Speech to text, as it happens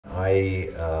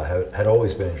I had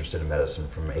always been interested in medicine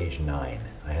from age 9.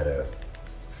 I had a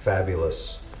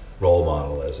fabulous role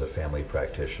model as a family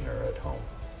practitioner at home.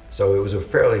 So it was a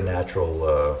fairly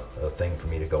natural thing for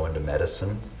me to go into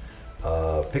medicine.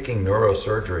 Picking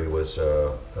neurosurgery was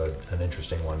an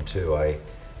interesting one too. I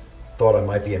thought I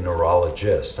might be a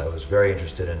neurologist. I was very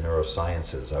interested in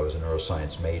neurosciences. I was a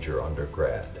neuroscience major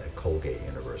undergrad at Colgate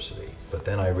University. But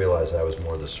then I realized I was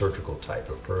more the surgical type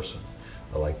of person.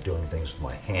 I liked doing things with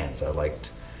my hands. I liked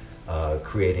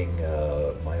creating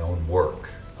my own work.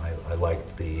 I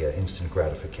liked the instant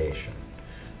gratification.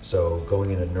 So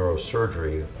going into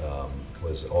neurosurgery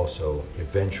was also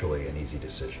eventually an easy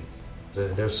decision.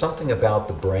 There's something about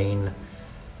the brain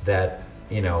that,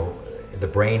 the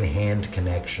brain-hand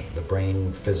connection, the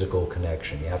brain-physical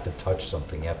connection. You have to touch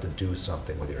something, you have to do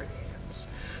something with your hands.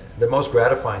 The most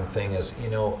gratifying thing is,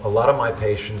 a lot of my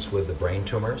patients with the brain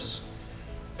tumors,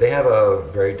 they have a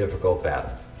very difficult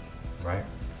battle, right?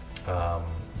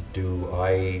 Do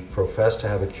I profess to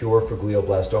have a cure for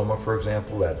glioblastoma, for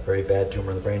example, that very bad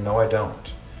tumor in the brain? No, I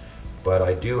don't. But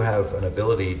I do have an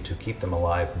ability to keep them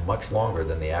alive much longer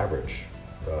than the average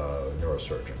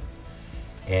neurosurgeon.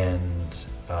 And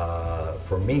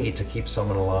for me to keep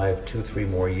someone alive 2-3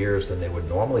 more years than they would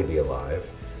normally be alive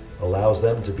allows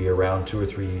them to be around 2 or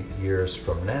 3 years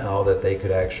from now that they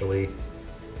could actually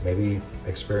maybe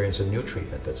experience a new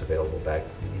treatment that's available back,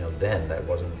 then that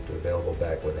wasn't available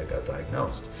back when they got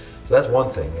diagnosed. So that's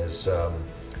one thing, is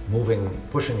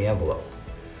pushing the envelope.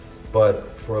 But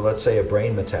for, let's say, a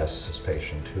brain metastasis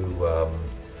patient who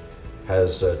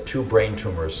has 2 brain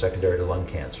tumors secondary to lung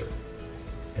cancer,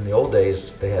 in the old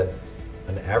days they had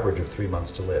an average of 3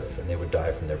 months to live and they would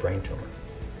die from their brain tumor.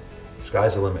 The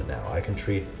sky's the limit now. I can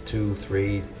treat 2,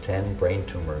 3, 10 brain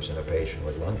tumors in a patient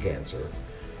with lung cancer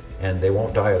and they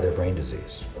won't die of their brain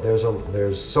disease.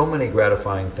 There's so many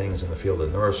gratifying things in the field of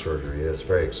neurosurgery that it's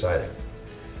very exciting,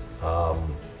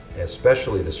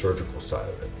 especially the surgical side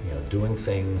of it. Doing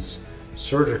things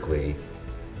surgically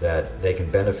that they can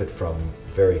benefit from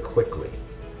very quickly,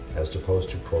 as opposed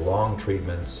to prolonged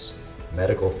treatments,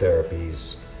 medical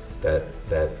therapies that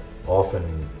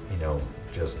often,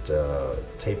 just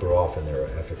taper off in their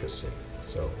efficacy.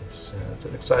 So it's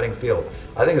an exciting field.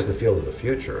 I think it's the field of the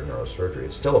future in neurosurgery.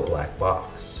 It's still a black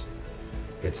box.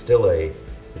 It's still an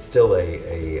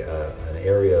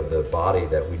area of the body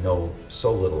that we know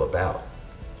so little about,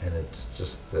 and it's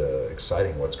just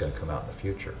exciting what's going to come out in the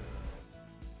future.